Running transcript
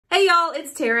Hey y'all,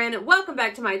 it's Taren. Welcome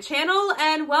back to my channel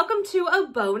and welcome to a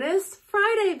bonus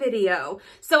Friday video.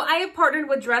 So I have partnered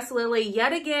with Dresslily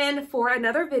yet again for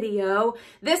another video.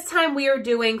 This time we are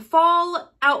doing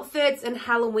fall outfits and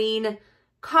Halloween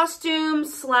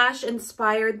costumes /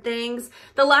 inspired things.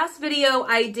 The last video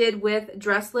I did with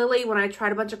Dresslily when I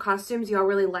tried a bunch of costumes, y'all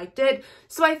really liked it.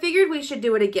 So I figured we should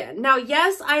do it again. Now,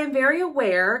 yes, I am very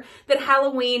aware that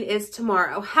Halloween is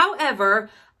tomorrow. However,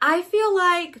 I feel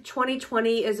like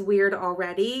 2020 is weird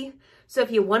already. So if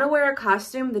you want to wear a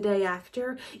costume the day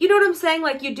after, you know what I'm saying?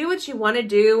 Like, you do what you want to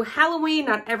do. Halloween,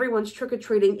 not everyone's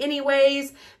trick-or-treating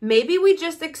anyways. Maybe we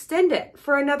just extend it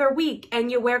for another week and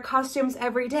you wear costumes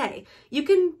every day. You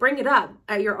can bring it up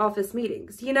at your office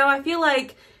meetings. You know, I feel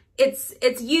like it's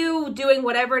you doing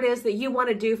whatever it is that you want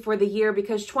to do for the year,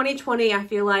 because 2020, I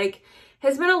feel like,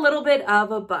 has been a little bit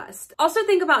of a bust. Also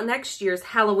think about next year's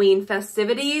Halloween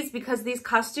festivities, because these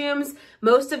costumes,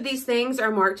 most of these things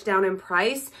are marked down in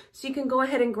price, so you can go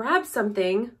ahead and grab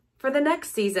something for the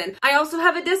next season. I also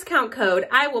have a discount code.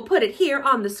 I will put it here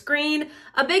on the screen.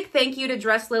 A big thank you to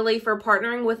Dresslily for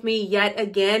partnering with me yet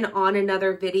again on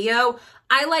another video.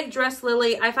 I like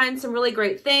Dresslily. I find some really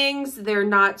great things. They're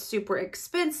not super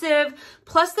expensive.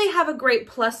 Plus they have a great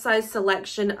plus size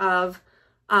selection of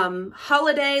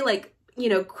holiday, like, you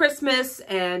know, Christmas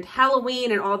and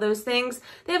Halloween and all those things.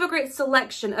 They have a great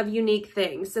selection of unique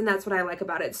things, and that's what I like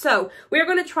about it. So we're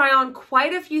going to try on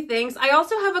quite a few things. I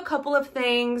also have a couple of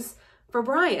things for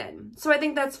Brian, so I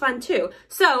think that's fun too.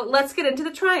 So let's get into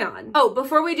the try on. Oh,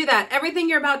 before we do that, everything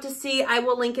you're about to see, I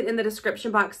will link it in the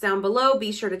description box down below.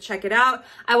 Be sure to check it out.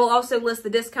 I will also list the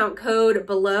discount code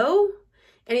below.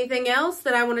 Anything else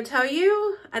that I want to tell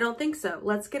you? I don't think so.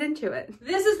 Let's get into it.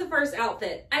 This is the first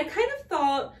outfit. I kind of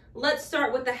thought, let's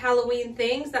start with the Halloween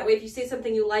things. That way, if you see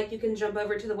something you like, you can jump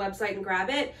over to the website and grab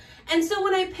it. And so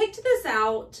when I picked this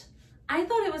out, I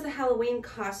thought it was a Halloween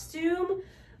costume.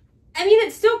 I mean,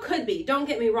 it still could be, don't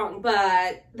get me wrong,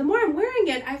 but the more I'm wearing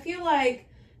it, I feel like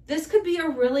this could be a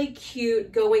really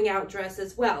cute going out dress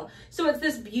as well. So it's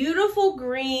this beautiful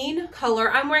green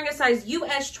color. I'm wearing a size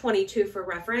US 22 for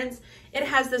reference. It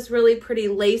has this really pretty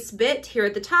lace bit here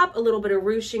at the top, a little bit of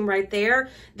ruching right there.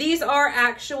 These are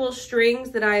actual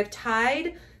strings that I have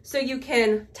tied, so you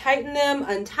can tighten them,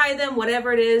 untie them,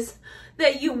 whatever it is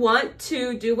that you want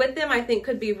to do with them, I think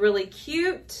could be really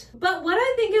cute. But what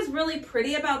I think is really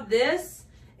pretty about this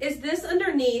is this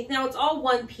underneath. Now it's all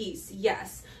one piece,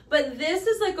 yes, but this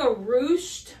is like a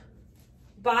ruched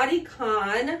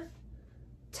bodycon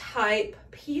type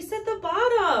piece at the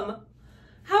bottom.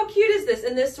 How cute is this?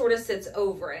 And this sort of sits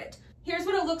over it. Here's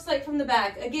what it looks like from the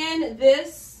back. Again,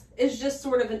 this is just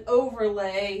sort of an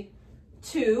overlay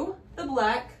to the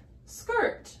black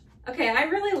skirt. Okay, I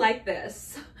really like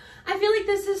this. I feel like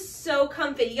this is so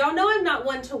comfy. Y'all know I'm not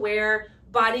one to wear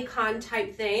bodycon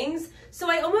type things,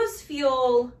 so I almost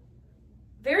feel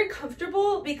very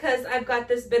comfortable because I've got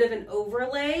this bit of an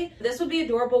overlay. This would be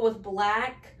adorable with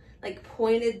black, like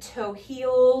pointed toe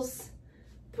heels.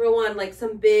 Throw on like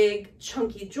some big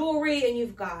chunky jewelry and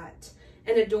you've got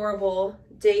an adorable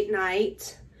date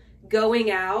night,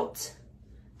 going out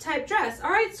type dress. All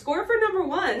right, score for number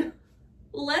one.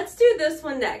 Let's do this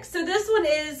one next. So this one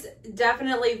is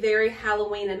definitely very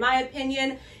Halloween in my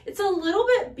opinion. It's a little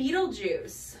bit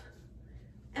Beetlejuice.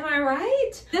 Am I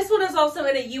right? This one is also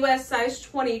in a US size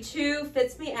 22,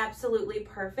 fits me absolutely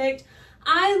perfect.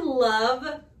 I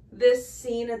love this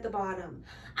scene at the bottom.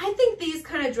 I think these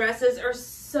kind of dresses are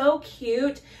so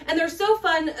cute and they're so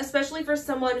fun, especially for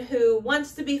someone who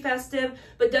wants to be festive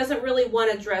but doesn't really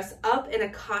want to dress up in a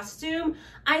costume.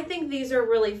 I think these are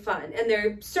really fun and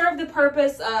they serve the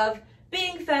purpose of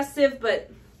being festive but,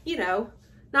 you know,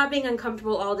 not being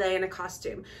uncomfortable all day in a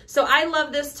costume. So I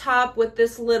love this top with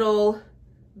this little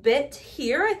bit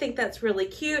here. I think that's really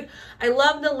cute. I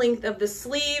love the length of the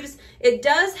sleeves. It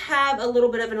does have a little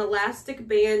bit of an elastic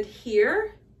band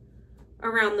here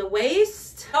around the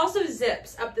waist. It also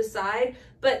zips up the side,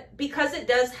 but because it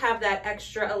does have that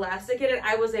extra elastic in it,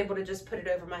 I was able to just put it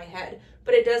over my head.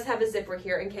 But it does have a zipper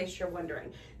here in case you're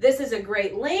wondering. This is a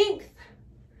great length.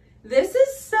 This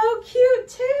is so cute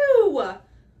too.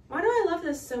 Why do I love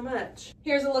this so much?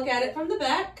 Here's a look at it from the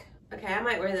back. Okay, I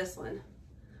might wear this one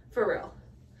for real.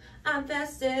 I'm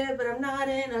festive, but I'm not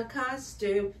in a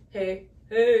costume. Hey,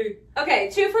 hey. Okay,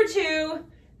 2 for 2.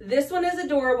 This one is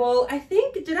adorable. I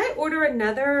think, did I order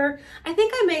another? I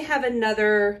think I may have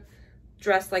another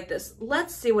dress like this.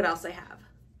 Let's see what else I have.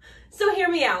 So hear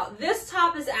me out. This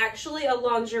top is actually a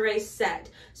lingerie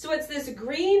set. So it's this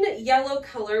green yellow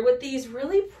color with these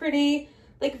really pretty,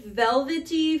 like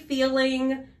velvety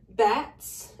feeling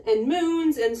bats and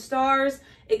moons and stars.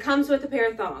 It comes with a pair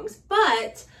of thongs,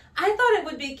 but I thought it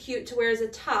would be cute to wear as a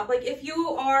top. Like if you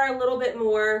are a little bit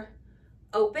more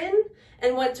open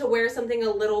and want to wear something a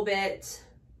little bit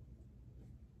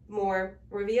more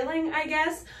revealing, I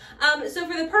guess. So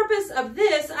for the purpose of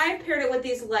this, I've paired it with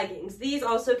these leggings. These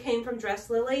also came from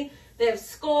Dresslily. They have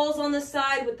skulls on the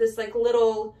side with this like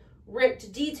little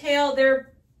ripped detail.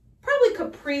 They're probably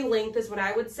capri length is what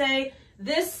I would say.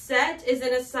 This set is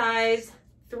in a size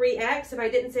 3X, if I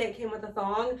didn't say it came with a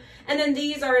thong. And then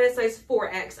these are in a size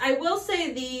 4X. I will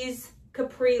say these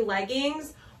capri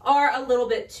leggings are a little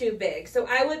bit too big. So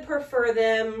I would prefer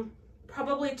them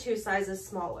probably 2 sizes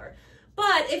smaller.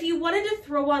 But if you wanted to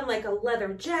throw on like a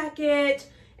leather jacket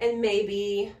and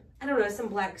maybe, I don't know, some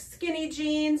black skinny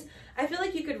jeans, I feel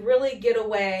like you could really get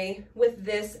away with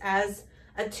this as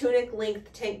a tunic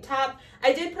length tank top.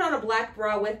 I did put on a black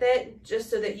bra with it just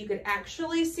so that you could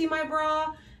actually see my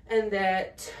bra and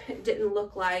that it didn't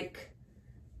look like,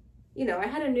 you know, I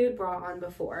had a nude bra on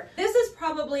before. This is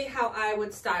probably how I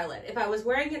would style it if I was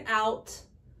wearing it out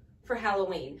for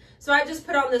Halloween. So I just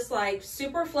put on this like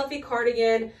super fluffy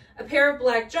cardigan, a pair of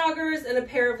black joggers, and a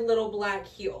pair of little black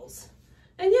heels.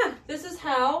 And yeah, this is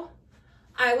how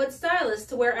I would style this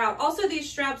to wear out. Also, these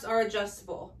straps are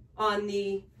adjustable on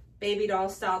the baby doll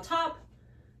style top,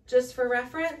 just for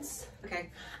reference.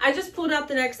 Okay, I just pulled out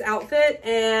the next outfit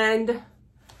and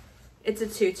it's a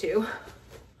tutu.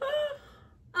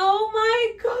 Oh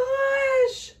my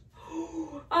gosh,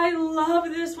 I love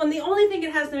this one. The only thing,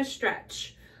 it has no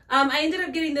stretch. I ended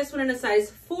up getting this one in a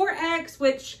size 4X,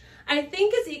 which I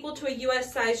think is equal to a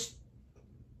US size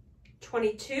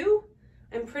 22.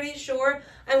 I'm pretty sure.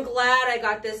 I'm glad I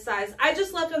got this size. I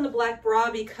just left on the black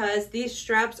bra because these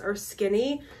straps are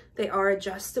skinny. They are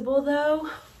adjustable though.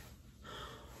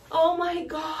 Oh my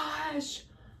gosh.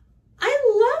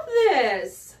 I love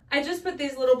this. I just put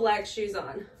these little black shoes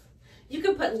on. You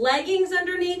could put leggings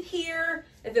underneath here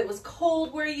if it was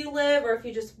cold where you live or if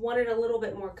you just wanted a little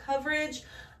bit more coverage.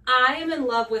 I am in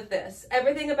love with this.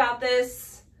 Everything about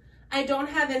this. I don't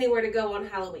have anywhere to go on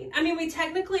Halloween. I mean, we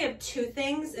technically have 2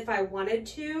 things if I wanted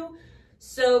to.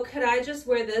 So could I just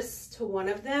wear this to one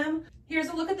of them? Here's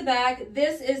a look at the back.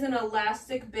 This is an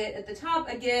elastic bit at the top.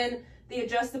 Again, the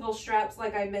adjustable straps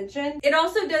like I mentioned. It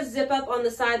also does zip up on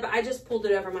the side, but I just pulled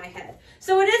it over my head.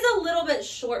 So it is a little bit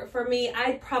short for me.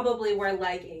 I'd probably wear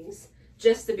leggings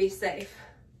just to be safe.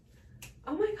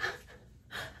 Oh my God.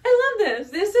 I love this.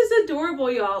 This is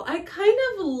adorable, y'all. I kind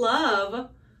of love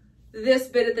this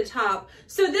bit at the top.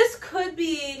 So this could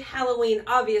be Halloween.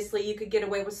 Obviously, you could get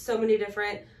away with so many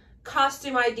different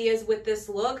costume ideas with this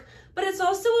look, but it's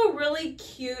also a really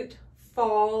cute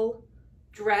fall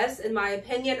dress, in my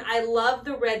opinion. I love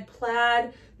the red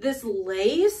plaid. This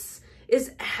lace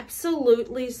is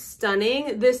absolutely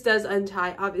stunning. This does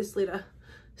untie, obviously, to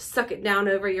suck it down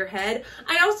over your head.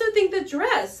 I also think the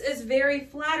dress is very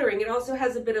flattering. It also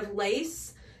has a bit of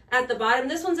lace at the bottom.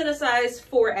 This one's in a size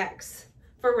 4X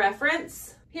for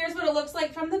reference. Here's what it looks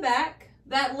like from the back.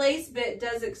 That lace bit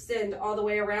does extend all the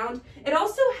way around. It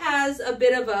also has a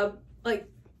bit of a like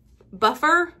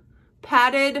buffer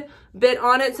padded bit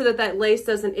on it so that that lace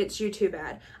doesn't itch you too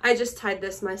bad. I just tied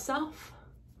this myself.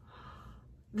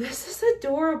 This is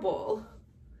adorable.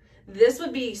 This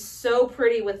would be so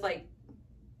pretty with like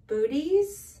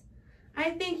booties. I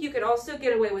think you could also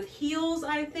get away with heels,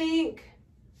 I think.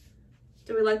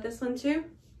 Do we like this one too?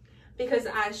 Because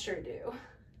I sure do.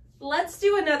 Let's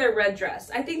do another red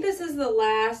dress. I think this is the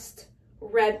last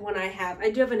red one I have. I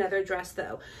do have another dress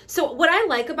though. So what I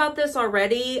like about this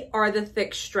already are the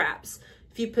thick straps.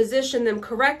 If you position them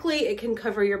correctly, it can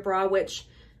cover your bra, which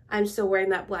I'm still wearing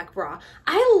that black bra.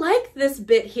 I like this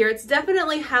bit here. It's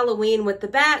definitely Halloween with the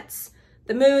bats,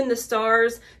 the moon, the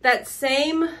stars, that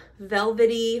same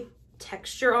velvety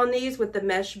texture on these with the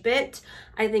mesh bit,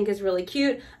 I think is really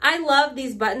cute. I love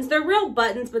these buttons. They're real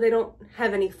buttons, but they don't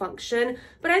have any function.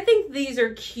 But I think these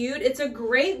are cute. It's a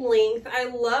great length. I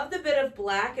love the bit of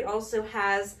black. It also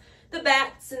has the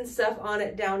bats and stuff on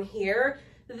it down here.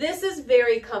 This is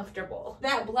very comfortable.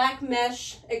 That black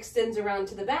mesh extends around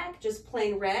to the back, just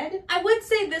plain red. I would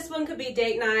say this one could be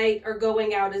date night or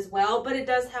going out as well, but it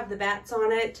does have the bats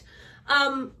on it.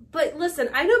 But listen,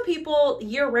 I know people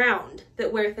year round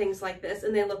that wear things like this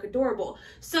and they look adorable.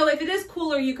 So if it is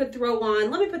cooler, you could throw on,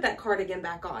 let me put that cardigan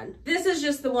back on. This is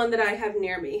just the one that I have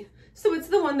near me. So it's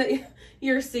the one that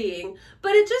you're seeing,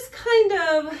 but it just kind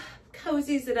of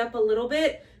cozies it up a little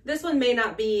bit. This one may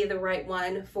not be the right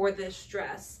one for this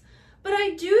dress, but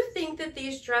I do think that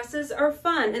these dresses are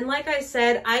fun. And like I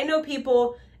said, I know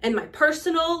people in my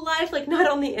personal life, like not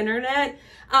on the internet,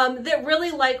 that really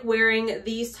like wearing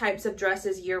these types of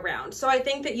dresses year round. So I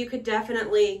think that you could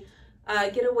definitely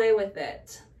get away with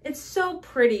it. It's so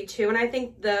pretty too. And I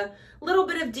think the little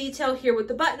bit of detail here with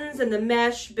the buttons and the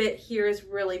mesh bit here is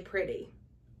really pretty.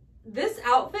 This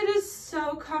outfit is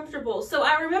so comfortable. So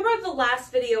I remember the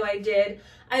last video I did,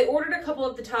 I ordered a couple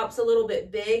of the tops a little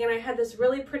bit big, and I had this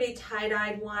really pretty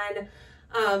tie-dyed one.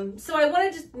 So I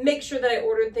wanted to make sure that I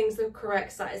ordered things the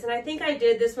correct size. And I think I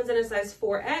did. This one's in a size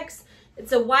 4X.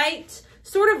 It's a white,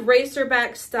 sort of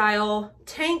racerback style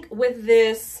tank with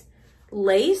this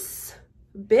lace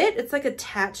bit. It's like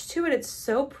attached to it. It's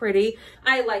so pretty.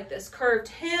 I like this curved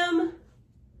hem.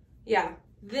 Yeah.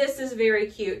 This is very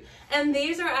cute. And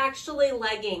these are actually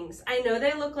leggings. I know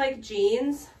they look like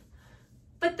jeans,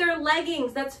 but they're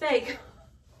leggings. That's fake.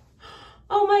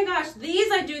 Oh my gosh.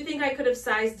 These I do think I could have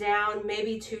sized down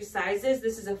maybe 2 sizes.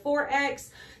 This is a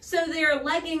 4X. So they're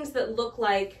leggings that look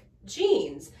like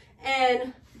jeans.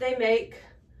 And they make,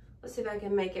 let's see if I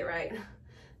can make it right.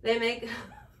 They make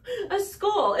a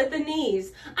skull at the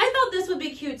knees. I thought this would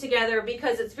be cute together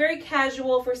because it's very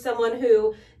casual for someone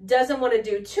who doesn't want to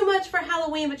do too much for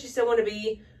Halloween, but you still want to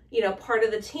be, you know, part of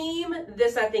the team.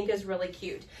 This I think is really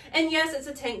cute. And yes, it's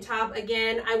a tank top.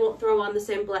 Again, I won't throw on the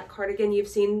same black cardigan you've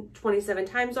seen 27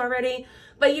 times already,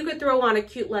 but you could throw on a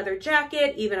cute leather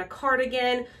jacket, even a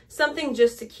cardigan, something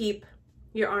just to keep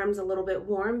your arms a little bit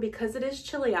warm because it is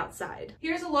chilly outside.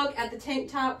 Here's a look at the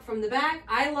tank top from the back.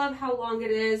 I love how long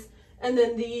it is. And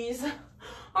then these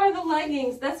are the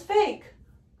leggings. That's fake.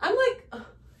 I'm like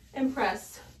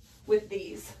impressed with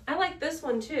these. I like this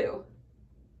one too.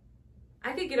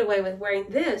 I could get away with wearing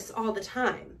this all the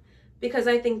time because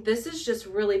I think this is just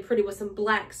really pretty with some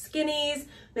black skinnies,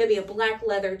 maybe a black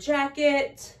leather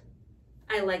jacket.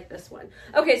 I like this one.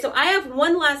 Okay, so I have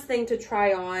one last thing to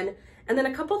try on, and then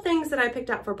a couple things that I picked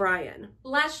out for Brian.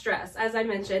 Last dress, as I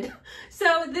mentioned.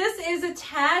 So this is a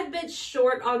tad bit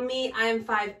short on me. I am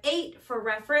 5'8" for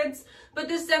reference, but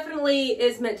this definitely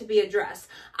is meant to be a dress.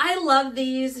 I love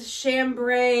these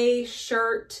chambray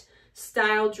shirt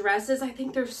style dresses. I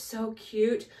think they're so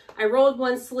cute. I rolled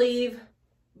one sleeve,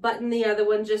 buttoned the other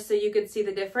one just so you could see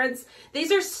the difference.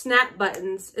 These are snap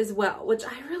buttons as well, which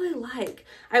I really like.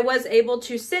 I was able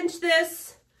to cinch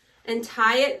this and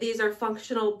tie it. These are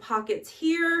functional pockets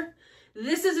here.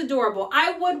 This is adorable.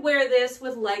 I would wear this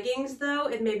with leggings though,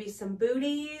 and maybe some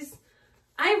booties.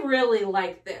 I really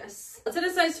like this. It's in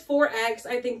a size 4X.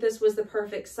 I think this was the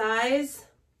perfect size.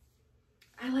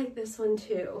 I like this one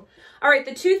too. All right,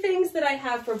 the 2 things that I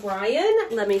have for Brian,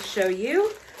 let me show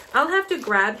you. I'll have to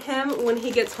grab him when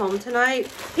he gets home tonight.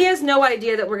 He has no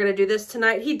idea that we're gonna do this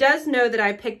tonight. He does know that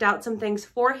I picked out some things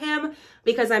for him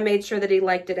because I made sure that he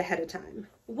liked it ahead of time.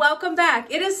 Welcome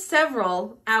back. It is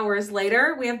several hours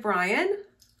later. We have Brian.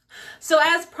 So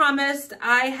as promised,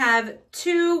 I have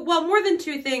 2, well, more than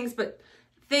 2 things, but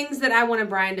things that I wanted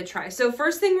Brian to try. So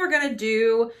first thing we're gonna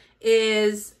do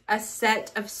is a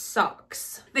set of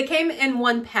socks. They came in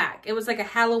one pack. It was like a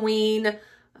Halloween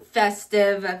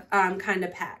festive kind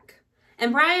of pack.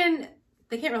 And Brian,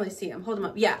 they can't really see him. Hold him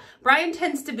up. Yeah. Brian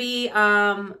tends to be,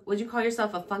 would you call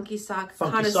yourself a funky sock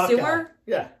connoisseur?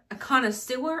 Yeah. A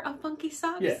connoisseur of funky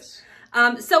socks? Yes.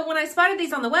 So when I spotted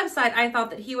these on the website, I thought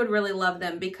that he would really love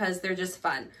them because they're just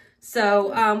fun.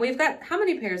 So we've got, how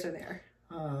many pairs are there?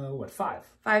 What, 5?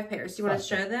 5 pairs. Do you want to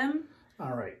show them?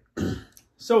 All right.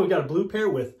 So we got a blue pair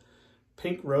with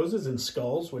pink roses and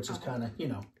skulls, which is kind of, you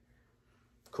know,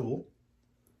 cool.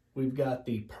 We've got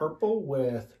the purple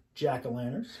with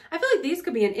jack-o'-lanterns. I feel like these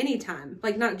could be in any time,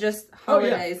 like not just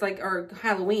holidays, like or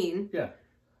Halloween. Yeah.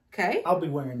 Okay. I'll be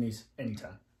wearing these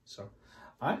anytime. So,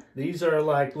 all right. These are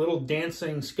like little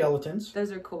dancing skeletons.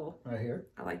 Those are cool. Right here.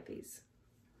 I like these.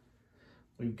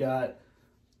 We've got,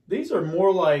 these are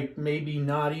more like maybe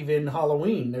not even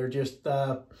Halloween. They're just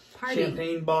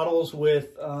champagne bottles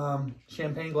with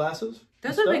champagne glasses.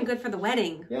 Those would have been good for the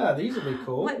wedding. Yeah, these would be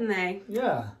cool. Wouldn't they?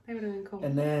 Yeah. They would have been cool.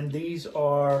 And then these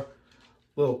are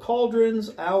little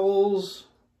cauldrons, owls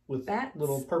with bats,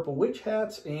 little purple witch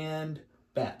hats, and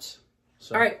bats.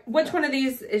 So, all right, which one of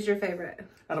these is your favorite?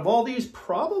 Out of all these,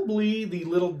 probably the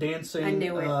little dancing. I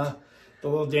knew it. The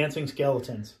little dancing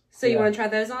skeletons. So you want to try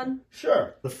those on?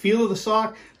 Sure. The feel of the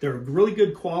sock, they're a really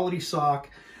good quality sock.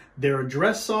 They're a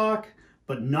dress sock,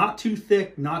 but not too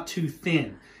thick, not too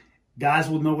thin. Guys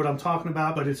will know what I'm talking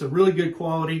about, but it's a really good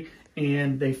quality,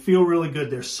 and they feel really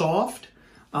good. They're soft,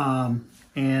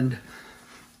 and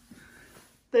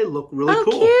they look really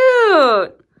cool. Oh,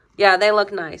 cute. Yeah, they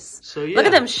look nice. So, yeah. Look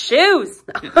at them shoes.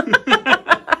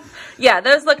 Yeah,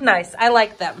 those look nice. I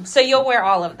like them. So you'll wear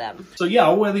all of them. So, yeah,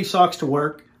 I'll wear these socks to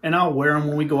work, and I'll wear them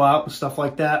when we go out and stuff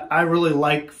like that. I really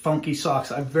like funky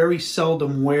socks. I very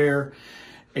seldom wear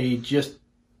a just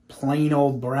plain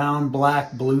old brown,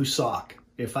 black, blue sock.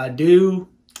 If I do,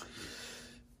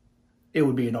 it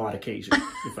would be an odd occasion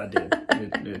if I did.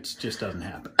 It just doesn't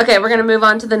happen. Okay, we're gonna move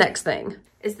on to the next thing.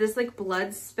 Is this like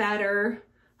blood spatter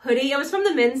hoodie? It was from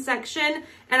the men's section,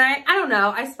 and I don't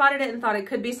know, I spotted it and thought it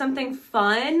could be something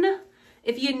fun.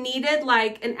 If you needed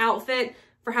like an outfit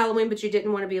for Halloween, but you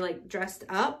didn't want to be like dressed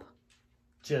up.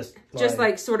 Just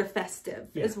like sort of festive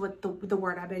is what the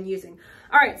word I've been using.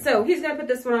 All right, so he's gonna put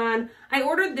this one on. I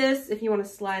ordered this, if you want to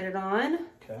slide it on,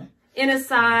 in a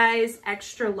size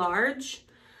extra large.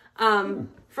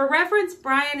 For reference,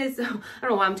 Brian is, I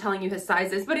don't know why I'm telling you his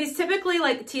sizes, but he's typically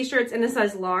like t-shirts in a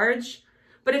size large.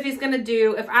 But if he's gonna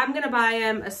do, if I'm gonna buy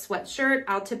him a sweatshirt,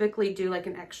 I'll typically do like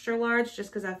an extra large, just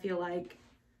because I feel like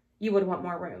you would want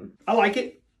more room. I like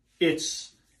it. It's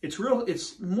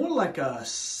more like a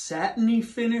satiny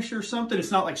finish or something. It's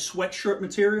not like sweatshirt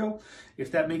material,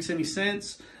 if that makes any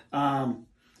sense. I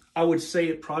would say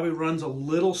it probably runs a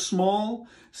little small,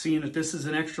 seeing that this is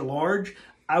an extra large.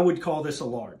 I would call this a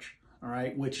large, all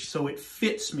right? So it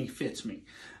fits me.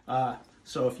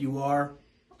 So if you are,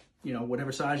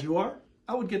 whatever size you are,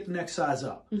 I would get the next size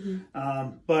up.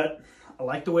 But I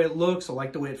like the way it looks. I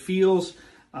like the way it feels.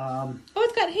 Oh,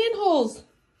 it's got handholds.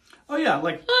 Oh yeah,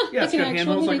 it's got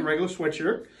handholds like a regular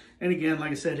sweatshirt. And again,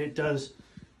 like I said, it does,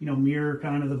 mirror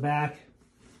kind of the back.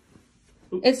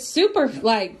 Oops. It's super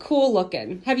cool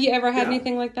looking. Have you ever had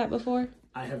anything like that before?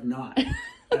 I have not.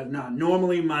 I have not.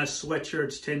 Normally my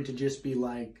sweatshirts tend to just be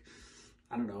like,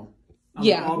 I don't know. I'm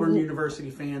an Auburn University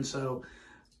fan, so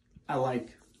I like,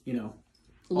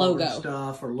 logo Auburn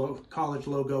stuff or college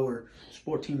logo or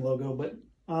sport team logo, but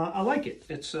I like it.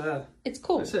 It's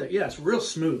cool. That's it. Yeah, it's real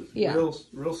smooth. Yeah.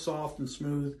 Real soft and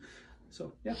smooth.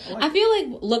 So, yeah, I feel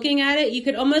like looking at it, you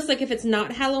could almost, if it's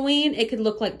not Halloween, it could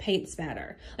look like paint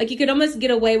spatter. You could almost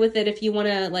get away with it if you want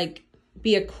to,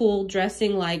 be a cool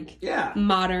dressing,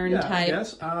 modern type. I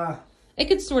guess. It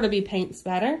could sort of be paint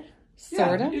spatter.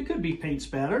 Sort of. It could be paint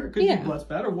spatter. It could be blood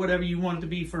spatter. Whatever you want it to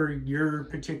be for your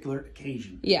particular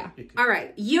occasion. Yeah. All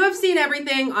right. You have seen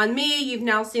everything on me. You've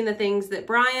now seen the things that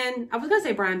Brian, I was going to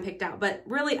say Brian picked out, but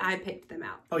really I picked them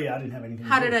out. Oh, yeah. I didn't have anything.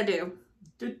 How did I do?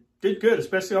 Did good,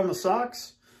 especially on the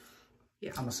socks.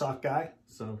 Yeah. I'm a sock guy.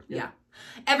 So, yeah.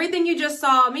 Everything you just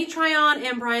saw me try on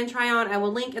and Brian try on, I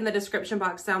will link in the description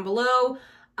box down below.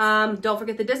 Don't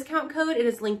forget the discount code. It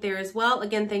is linked there as well.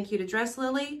 Again, thank you to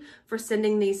Dresslily for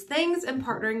sending these things and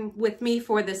partnering with me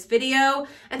for this video.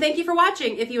 And thank you for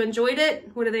watching. If you enjoyed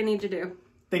it, what do they need to do?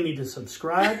 They need to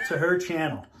subscribe to her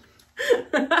channel.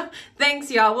 Thanks,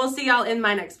 y'all. We'll see y'all in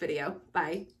my next video.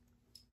 Bye.